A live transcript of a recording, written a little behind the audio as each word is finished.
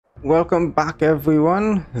Welcome back,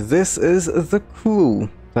 everyone. This is the crew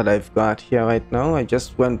that I've got here right now. I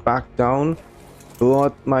just went back down,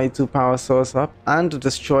 brought my two power sources up, and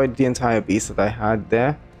destroyed the entire base that I had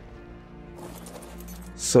there.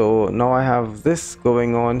 So now I have this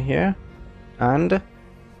going on here, and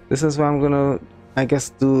this is where I'm gonna, I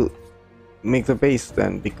guess, make the base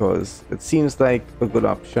then, because it seems like a good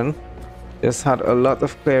option. Just had a lot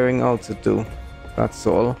of clearing out to do, that's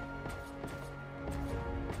all.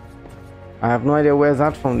 I have no idea where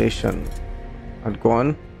that foundation had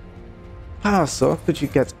gone. How so could you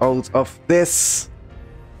get out of this?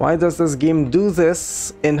 Why does this game do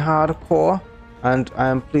this in hardcore? And I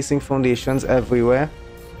am placing foundations everywhere.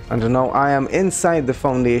 And now I am inside the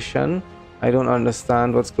foundation. I don't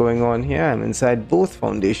understand what's going on here. I'm inside both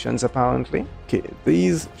foundations apparently. Okay,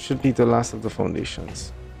 these should be the last of the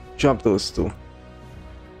foundations. Drop those two.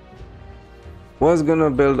 Was gonna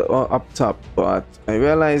build up top, but I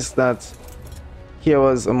realized that here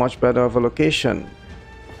was a much better of a location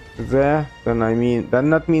there. Then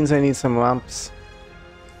that means I need some ramps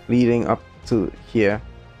leading up to here.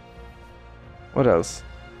 What else?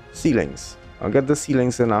 Ceilings. I'll get the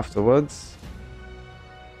ceilings in afterwards.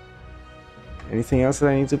 Anything else that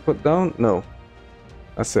I need to put down? No,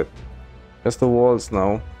 that's it. Just the walls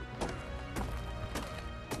now.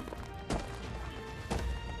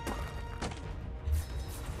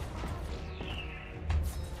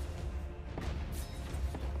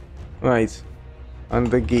 Right, and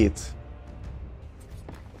the gate.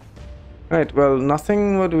 Right, well,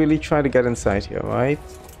 nothing would really try to get inside here, right?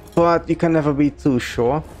 But you can never be too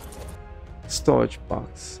sure. Storage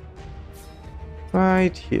box.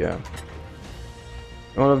 Right here.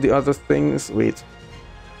 All of the other things, wait.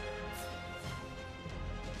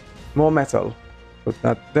 More metal. Put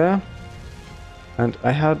that there. And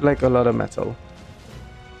I had like a lot of metal.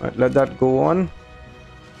 Right, let that go on.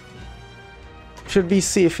 Should be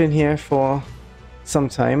safe in here for some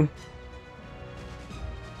time.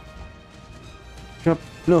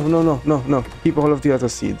 No. Keep all of the other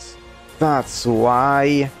seeds. That's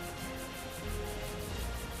why.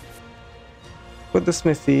 Put the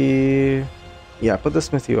smithy. Yeah, put the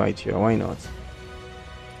smithy right here. Why not?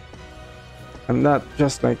 And that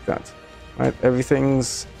just like that. Right,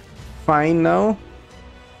 everything's fine now.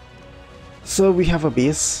 So we have a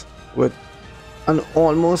base with an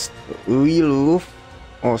almost real roof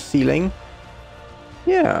or ceiling.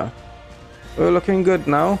 Yeah, we're looking good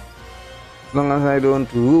now. As long as I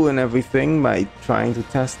don't ruin everything by trying to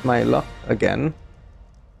test my luck again.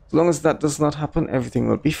 As long as that does not happen, everything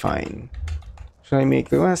will be fine. Should I make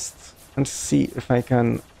the rest and see if I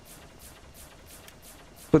can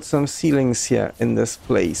put some ceilings here in this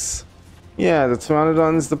place? Yeah, the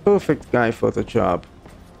Pteranodon's the perfect guy for the job.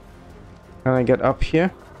 Can I get up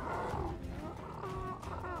here?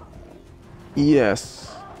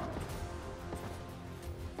 Yes.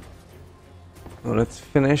 Well, let's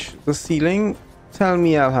finish the ceiling. Tell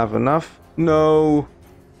me I'll have enough. No.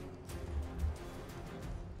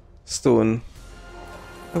 Stone.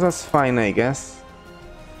 Well, that's fine, I guess.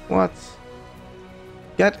 What?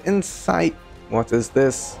 Get inside. What is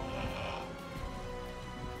this?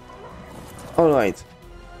 Alright.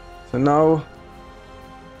 So now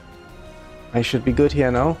I should be good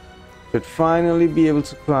here now. Should finally be able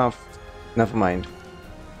to craft. Never mind.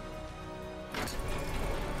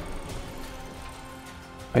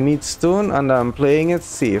 I need stone and I'm playing it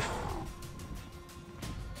safe.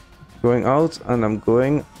 Going out and I'm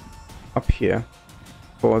going up here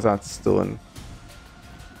for that stone.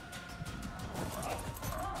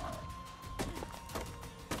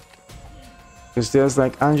 Because there's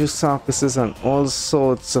like Angiosarcuses and all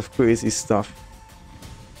sorts of crazy stuff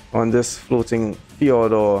on this floating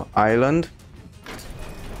fjord or island.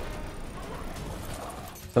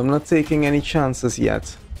 So I'm not taking any chances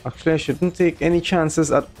yet. Actually, I shouldn't take any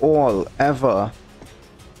chances at all, ever.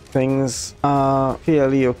 Things are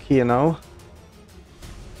fairly okay now.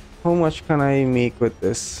 How much can I make with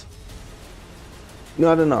this?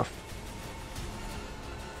 Not enough.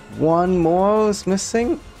 One more is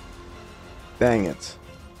missing? Dang it.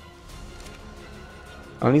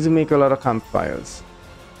 I'll need to make a lot of campfires.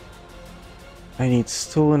 I need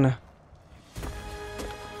stone.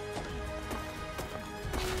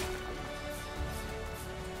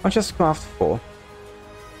 I'll just craft 4.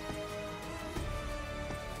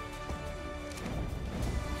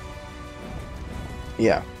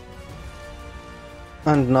 Yeah.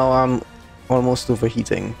 And now I'm almost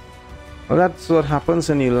overheating. Well, that's what happens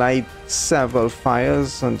when you light several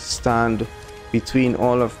fires and stand between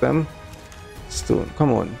all of them. Stone,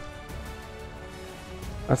 come on.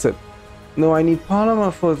 That's it. No, I need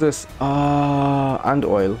polymer for this. And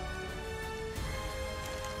oil.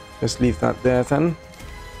 Just leave that there then.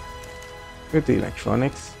 With the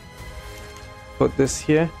electronics. Put this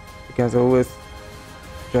here together with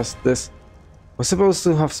just this. I was supposed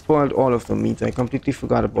to have spoiled all of the meat. I completely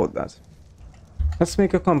forgot about that. Let's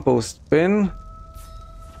make a compost bin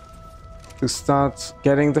to start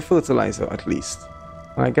getting the fertilizer at least.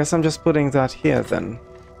 I guess I'm just putting that here then.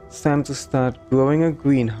 It's time to start growing a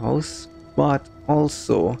greenhouse, but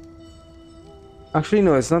also... Actually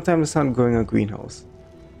no, it's not time to start growing a greenhouse.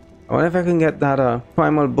 I wonder if I can get that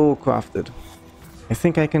primal bow crafted. I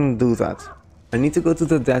think I can do that. I need to go to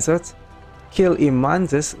the desert, kill a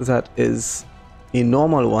mantis that is a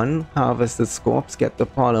normal one, harvest its corpse, get the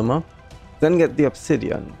polymer, then get the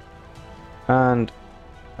obsidian. And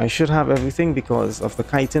I should have everything because of the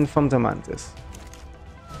chitin from the mantis.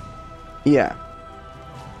 Yeah.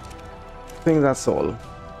 I think that's all.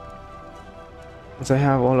 Once I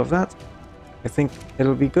have all of that, I think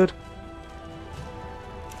it'll be good.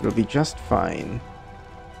 It'll be just fine.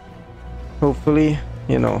 Hopefully,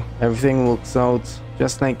 you know, everything works out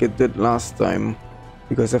just like it did last time.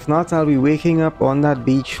 Because if not, I'll be waking up on that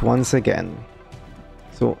beach once again.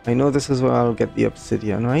 So I know this is where I'll get the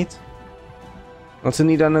obsidian, right? Also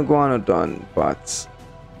need an iguanodon, but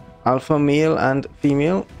alpha male and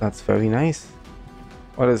female, that's very nice.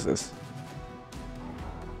 What is this?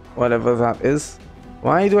 Whatever that is.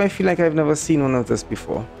 Why do I feel like I've never seen one of this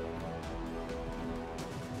before?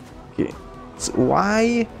 Okay, so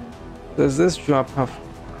why does this drop have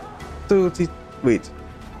 30... Wait,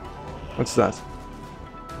 what's that?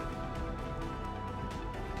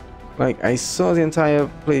 Like, I saw the entire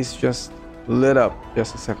place just lit up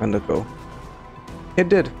just a second ago. It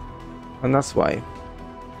did, and that's why.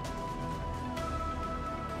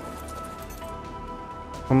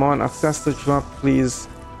 Come on, access the drop, please.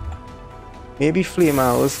 Maybe flame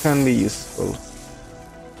arrows can be useful.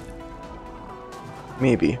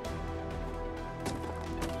 Maybe.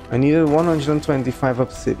 I needed 125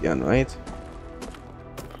 obsidian, right?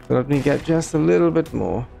 So let me get just a little bit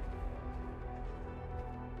more.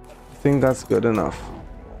 I think that's good enough.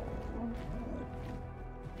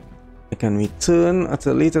 I can return at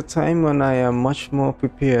a later time when I am much more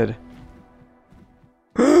prepared.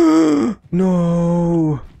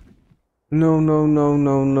 No! No, no, no,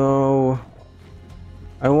 no, no.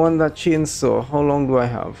 I want that chainsaw. How long do I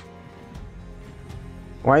have?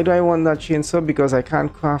 Why do I want that chainsaw? Because I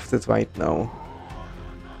can't craft it right now.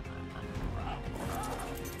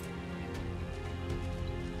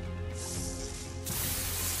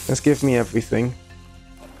 Just give me everything.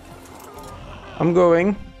 I'm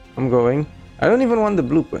going. I'm going. I don't even want the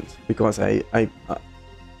blueprint because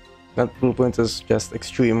that blueprint is just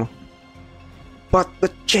extreme. But the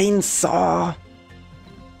chainsaw!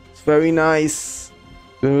 It's very nice.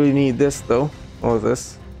 Don't really need this though. Or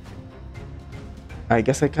this. I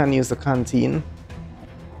guess I can use the canteen.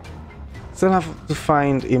 Still have to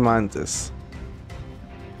find a mantis.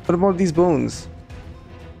 What about these bones?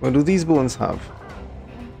 What do these bones have?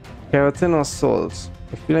 Keratin or salt?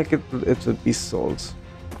 I feel like it would be salt.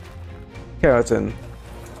 Keratin.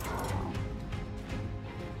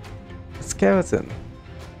 It's keratin.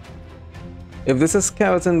 If this is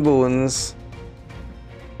keratin bones,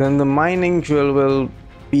 then the mining drill will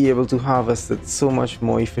be able to harvest it so much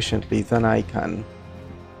more efficiently than I can.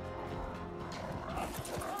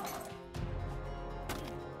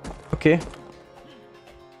 Okay.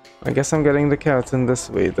 I guess I'm getting the keratin this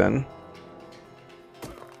way then.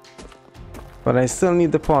 But I still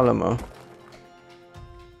need the polymer.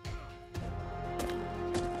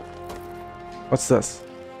 What's this?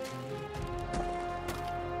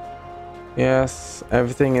 Yes,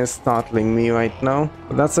 everything is startling me right now,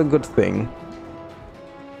 but that's a good thing.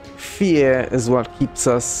 Fear is what keeps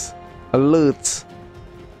us alert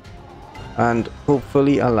and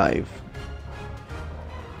hopefully alive.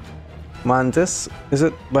 Mantis, is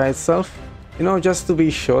it by itself? You know, just to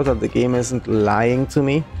be sure that the game isn't lying to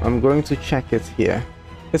me, I'm going to check it here.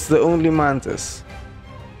 It's the only mantis.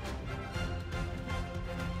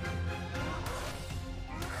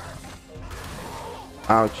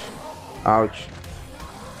 Ouch. Ouch.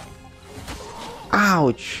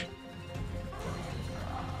 Ouch!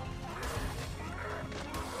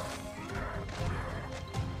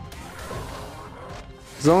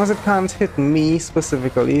 As long as it can't hit me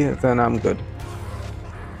specifically, then I'm good.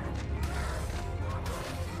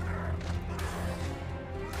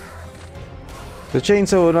 The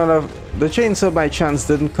chainsaw would not have... The chainsaw by chance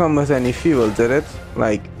didn't come with any fuel, did it?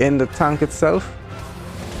 Like, in the tank itself?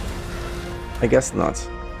 I guess not.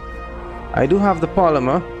 I do have the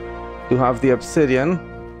polymer. Do have the obsidian.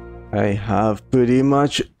 I have pretty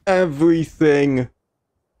much everything.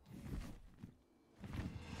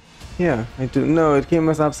 Yeah, I do. No, it came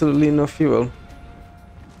with absolutely no fuel.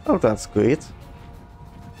 Oh, that's great.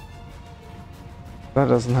 That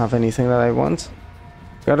doesn't have anything that I want.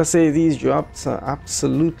 Gotta say, these drops are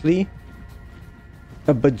absolutely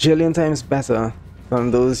a bajillion times better than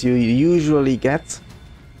those you usually get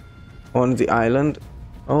on the island.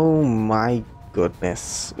 Oh my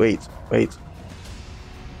goodness. Wait, wait.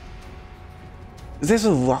 Is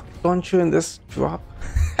there a rocket launcher in this drop?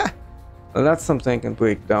 Well, that's something I can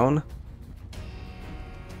break down.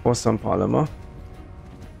 Or some polymer.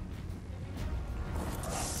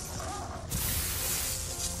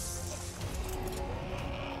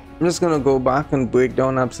 I'm just gonna go back and break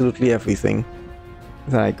down absolutely everything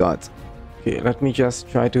that I got. Okay, let me just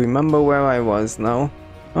try to remember where I was now.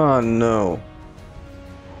 Oh no.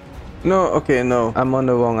 No, okay, no. I'm on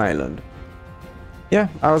the wrong island. Yeah,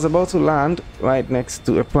 I was about to land right next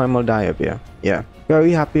to a primal diarrhea. Yeah,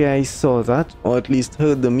 very happy I saw that, or at least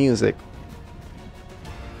heard the music.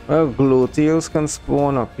 Well, glowtails can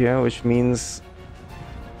spawn up here, which means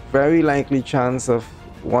very likely chance of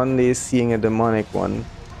one day seeing a demonic one.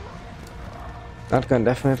 That can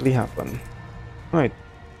definitely happen. Right.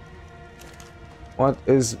 What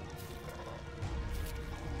would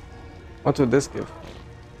this give?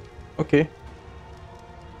 Okay.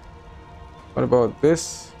 What about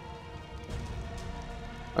this?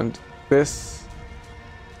 And this?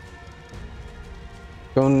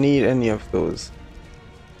 Don't need any of those.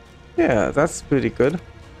 Yeah, that's pretty good.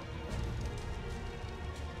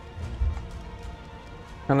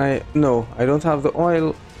 Can I? No, I don't have the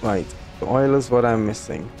oil. Right. The oil is what I'm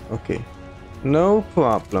missing. Okay. No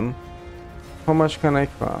problem. How much can I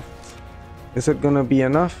craft? Is it gonna be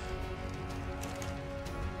enough?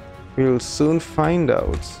 We'll soon find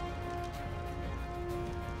out.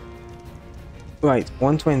 Right,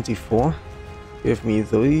 124. Give me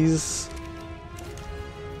these.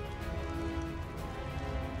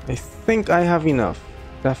 I think I have enough.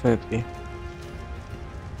 Definitely.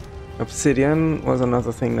 Obsidian was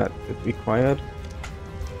another thing that it required.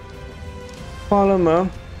 Polymer.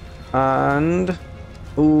 And...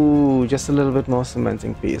 ooh, just a little bit more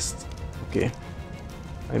cementing paste. Okay.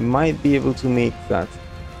 I might be able to make that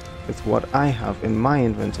with what I have in my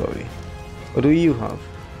inventory. What do you have?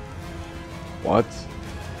 What?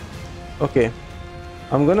 Okay.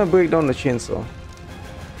 I'm gonna break down the chainsaw.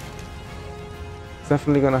 It's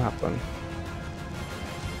definitely gonna happen.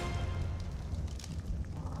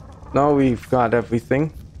 Now we've got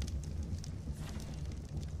everything.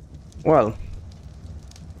 Well,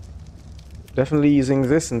 definitely using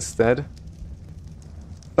this instead.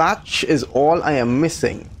 Thatch is all I am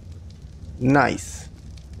missing. Nice.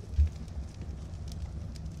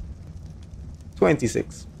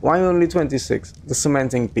 26. Why only 26? The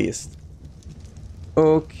cementing paste.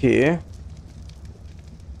 Okay.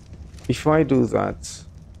 Before I do that.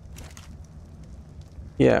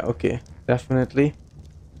 Yeah, okay. Definitely.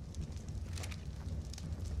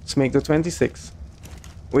 Let's make the 26.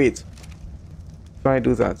 Wait. Before I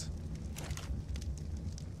do that.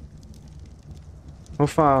 How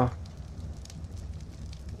far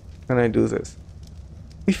can I do this?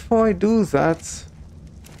 Before I do that,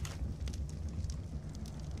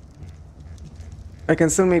 I can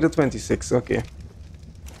still make the 26. Okay.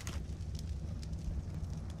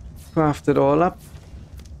 Craft it all up.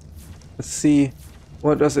 Let's see.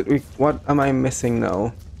 What does it? What am I missing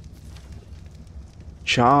now?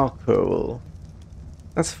 Charcoal.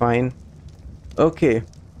 That's fine. Okay.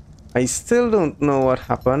 I still don't know what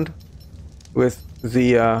happened with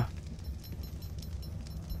the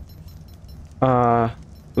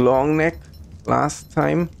long neck last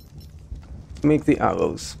time. Let's make the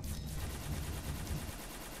arrows.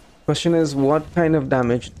 Question is, what kind of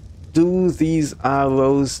damage do these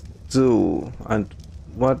arrows do? And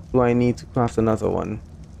what do I need to craft another one?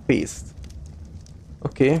 Paste.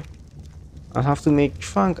 Okay. I'll have to make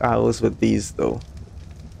trunk arrows with these though.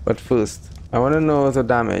 But first, I want to know the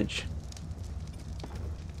damage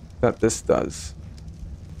that this does.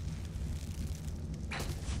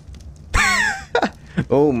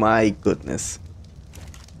 Oh my goodness.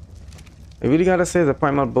 I really gotta say the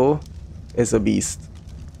primal bow is a beast.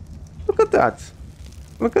 Look at that.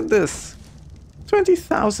 Look at this.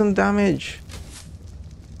 20,000 damage.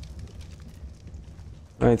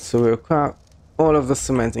 Right, so we'll all of the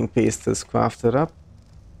cementing paste is crafted up.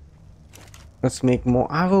 Let's make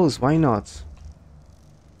more arrows. Why not?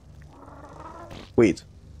 Wait.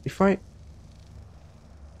 If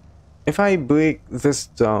I break this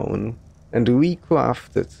down and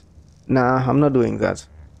recraft it. Nah, I'm not doing that.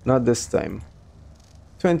 Not this time.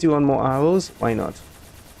 21 more arrows? Why not?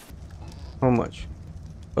 How much?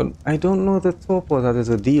 But I don't know the torpor that is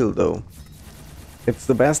a deal though. It's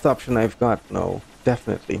the best option I've got now,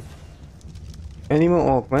 definitely. Any more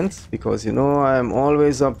augments? Because you know I'm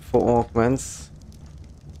always up for augments.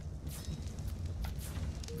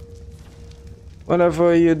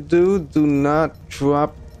 Whatever you do, do not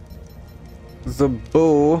drop the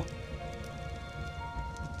bow.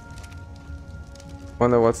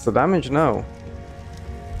 Wonder what's the damage now?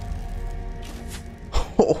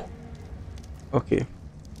 Oh, okay.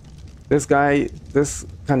 This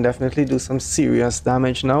can definitely do some serious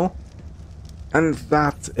damage now. And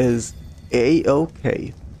that is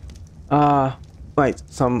a-okay. Right,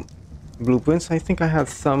 some blueprints. I think I had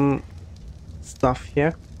some stuff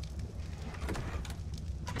here.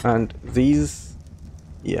 And these,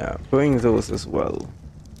 yeah, bring those as well.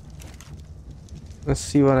 Let's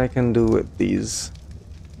see what I can do with these.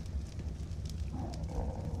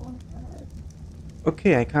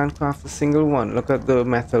 Okay, I can't craft a single one. Look at the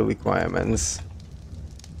metal requirements.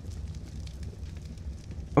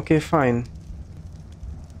 Okay, fine.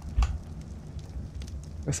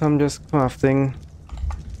 Guess I'm just crafting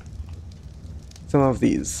some of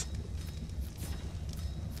these.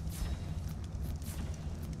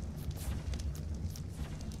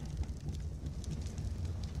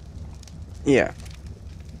 Yeah.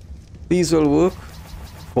 These will work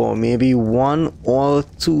for maybe 1 or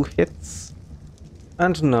 2 hits.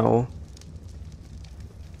 And now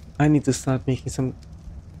I need to start making some...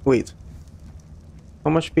 Wait. How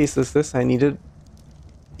much space is this? I needed...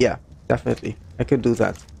 Yeah, definitely. I could do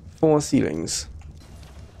that. 4 ceilings.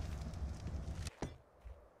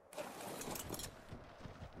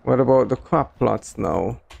 What about the crop plots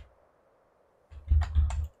now?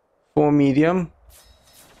 4 medium.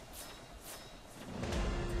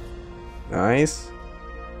 Nice.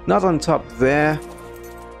 Not on top there.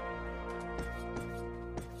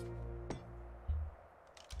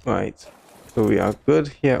 Right. So we are good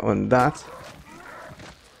here on that.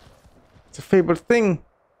 It's a fabled thing.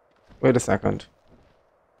 Wait a second.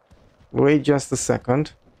 Wait just a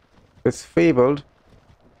second. If it's fabled,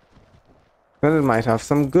 then it might have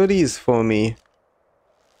some goodies for me.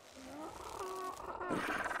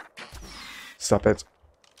 Stop it.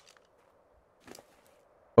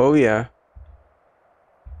 Oh yeah.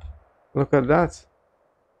 Look at that.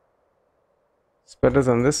 It's better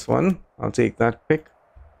than this one. I'll take that pick.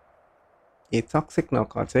 A toxic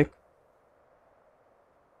narcotic.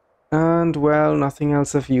 And well, nothing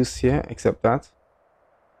else of use here except that.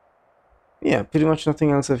 Yeah, pretty much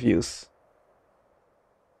nothing else of use.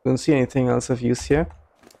 Don't see anything else of use here.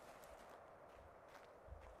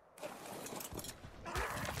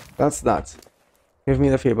 That's that. Give me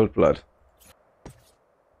the fabled blood.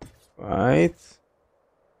 Right.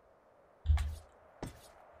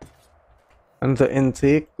 And the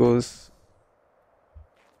intake goes...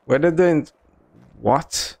 Where did the...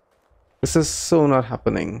 What? This is so not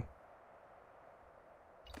happening.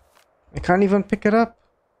 I can't even pick it up.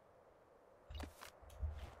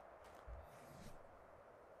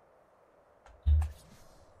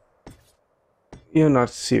 You're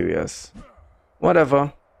not serious.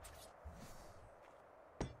 Whatever.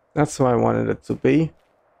 That's what I wanted it to be.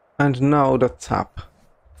 And now the tap.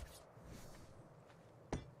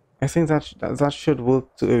 I think that should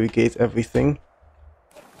work to irrigate everything.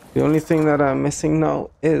 The only thing that I'm missing now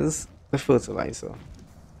is the fertilizer.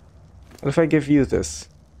 What if I give you this?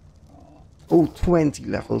 Oh, 20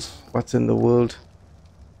 levels. What's in the world?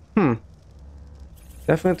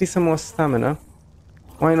 Definitely some more stamina.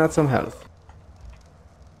 Why not some health?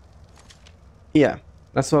 Yeah,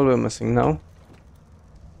 that's all we're missing now.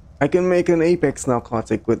 I can make an apex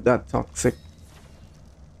narcotic with that toxic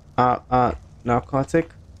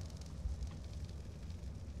narcotic.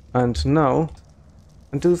 And now,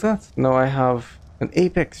 and do that. Now I have an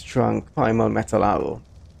apex trunk primal metal arrow.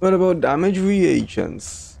 What about damage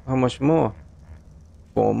reagents? How much more?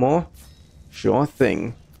 4 more? Sure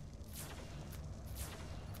thing.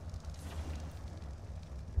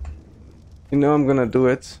 You know I'm gonna do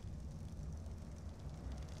it.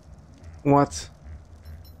 What?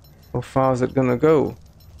 How far is it gonna go?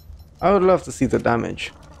 I would love to see the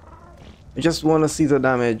damage. I just want to see the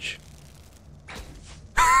damage.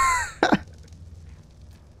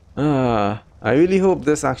 I really hope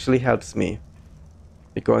this actually helps me.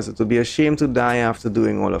 Because it would be a shame to die after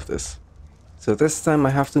doing all of this. So this time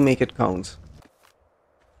I have to make it count.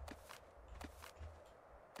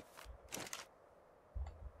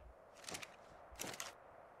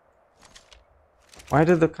 Why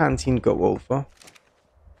did the canteen go over?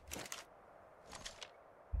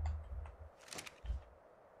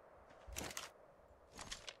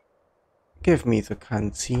 Give me the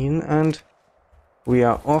canteen and We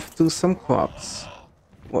are off to some crops.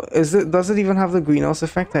 What is it? Does it even have the greenhouse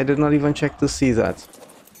effect? I did not even check to see that.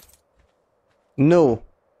 No.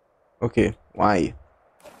 Okay, why?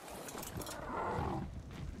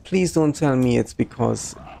 Please don't tell me it's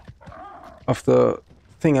because of the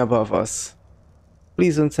thing above us.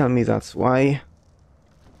 Please don't tell me that's why.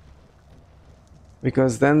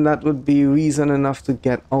 Because then that would be reason enough to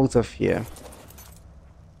get out of here.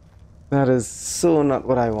 That is so not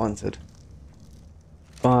what I wanted.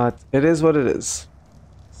 But it is what it is.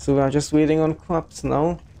 So we are just waiting on crops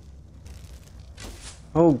now.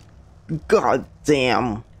 Oh, god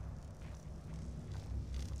damn.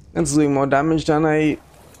 That's doing more damage than I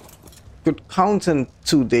could count in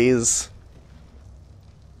 2 days.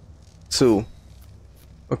 2.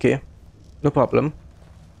 Okay, no problem.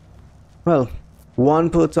 Well, 1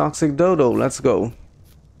 per toxic dodo, let's go.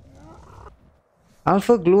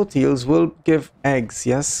 Alpha glowteals will give eggs,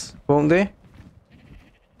 yes, won't they?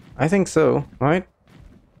 I think so, right?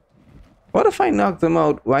 What if I knock them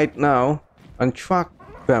out right now and track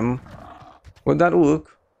them? Would that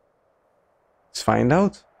work? Let's find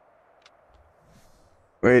out.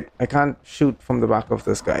 Wait, I can't shoot from the back of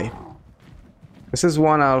this guy. This is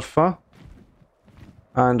 1 alpha.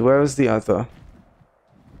 And where is the other?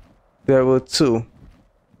 There were 2.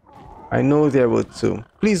 I know there were 2.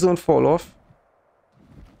 Please don't fall off.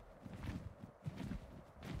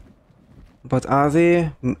 But are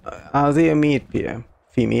they a mate pair?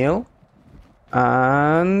 Female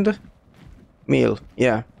and male.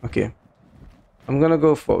 Yeah, okay. I'm gonna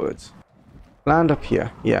go forward. Land up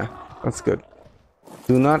here. Yeah, that's good.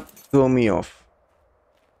 Do not throw me off.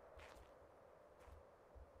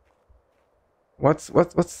 What's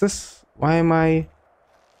this? Why am I?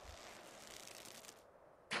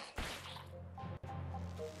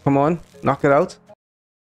 Come on, knock it out.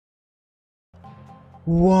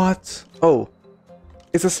 What? Oh,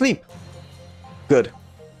 it's asleep. Good.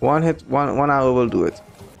 1 hit, 1 hour will do it.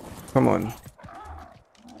 Come on.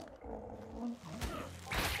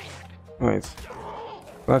 Right.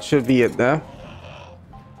 That should be it there.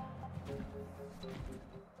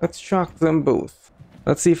 Let's track them both.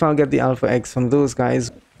 Let's see if I'll get the alpha eggs from those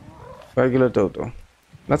guys. Regular dodo.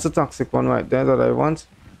 That's a toxic one right there that I want.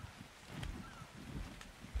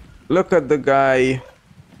 Look at the guy.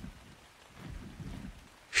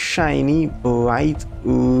 Shiny, bright,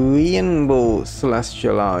 rainbow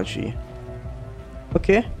celestial algae.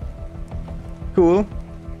 Okay. Cool.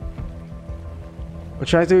 I'll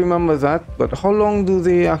try to remember that, but how long do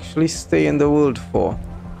they actually stay in the world for?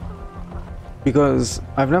 Because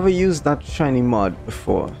I've never used that shiny mod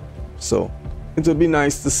before. So it would be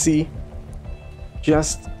nice to see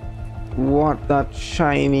just what that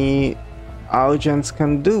shiny Argent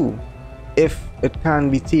can do. If it can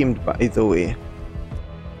be teamed by the way.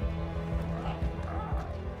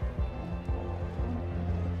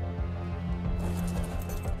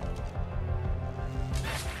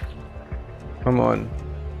 Come on.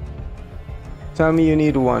 Tell me you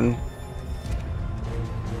need 1.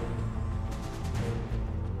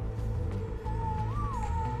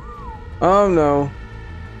 Oh no.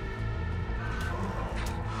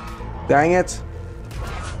 Dang it.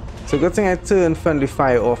 It's a good thing I turned friendly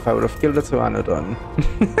fire off. I would have killed the Pteranodon.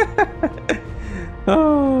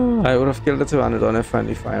 Oh, I would have killed the Pteranodon if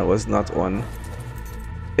friendly fire was not on.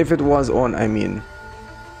 If it was on, I mean.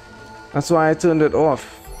 That's why I turned it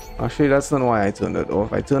off. Actually, that's not why I turned it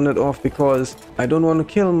off. I turned it off because I don't want to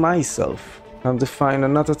kill myself. I have to find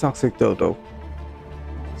another toxic dodo.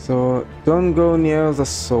 So, don't go near the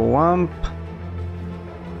swamp.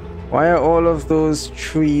 Why are all of those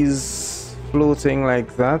trees floating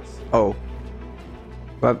like that? Oh.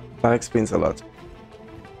 That explains a lot.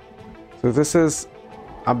 So this is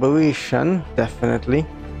aberration, definitely.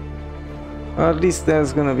 Well, at least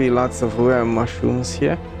there's gonna be lots of rare mushrooms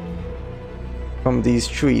here. From these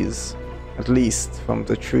trees. At least from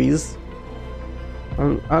the trees.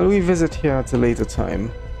 I'll revisit here at a later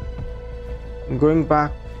time. I'm going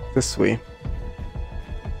back this way.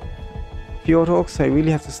 Fjordhawks, I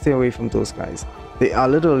really have to stay away from those guys. They are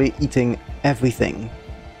literally eating everything.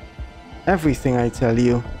 Everything, I tell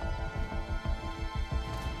you.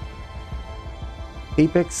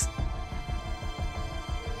 Apex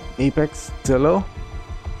Zillow?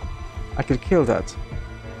 I could kill that.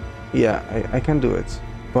 Yeah, I can do it.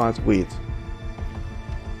 But wait.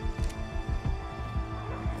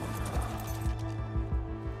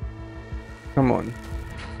 Come on.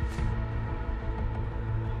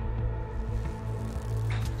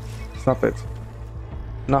 Stop it.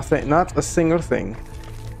 Nothing, not a single thing.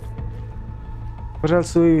 What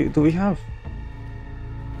else do we have?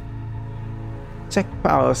 check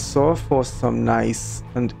Power Saw for some nice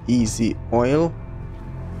and easy oil.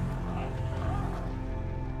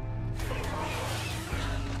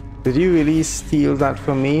 Did you really steal that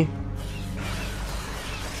from me?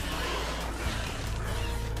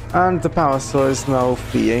 And the Power Saw is now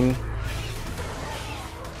fleeing.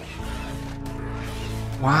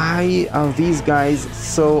 Why are these guys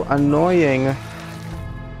so annoying?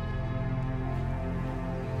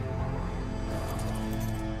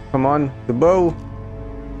 Come on, the bow.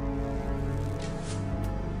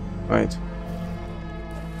 Right.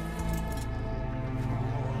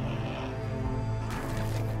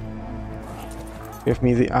 Give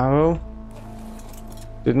me the arrow.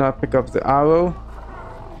 Did not pick up the arrow.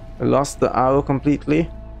 I lost the arrow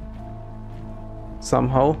completely.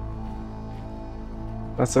 Somehow.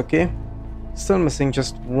 That's okay. Still missing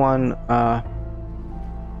just one,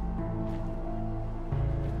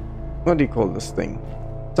 what do you call this thing?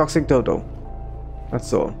 Toxic Dodo.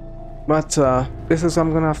 That's all. But this is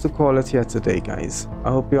I'm gonna have to call it here today, guys.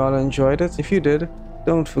 I hope you all enjoyed it. If you did,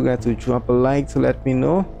 don't forget to drop a like to let me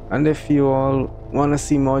know. And if you all want to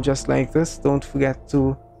see more just like this, don't forget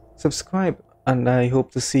to subscribe. And I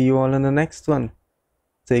hope to see you all in the next one.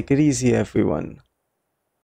 Take it easy, everyone.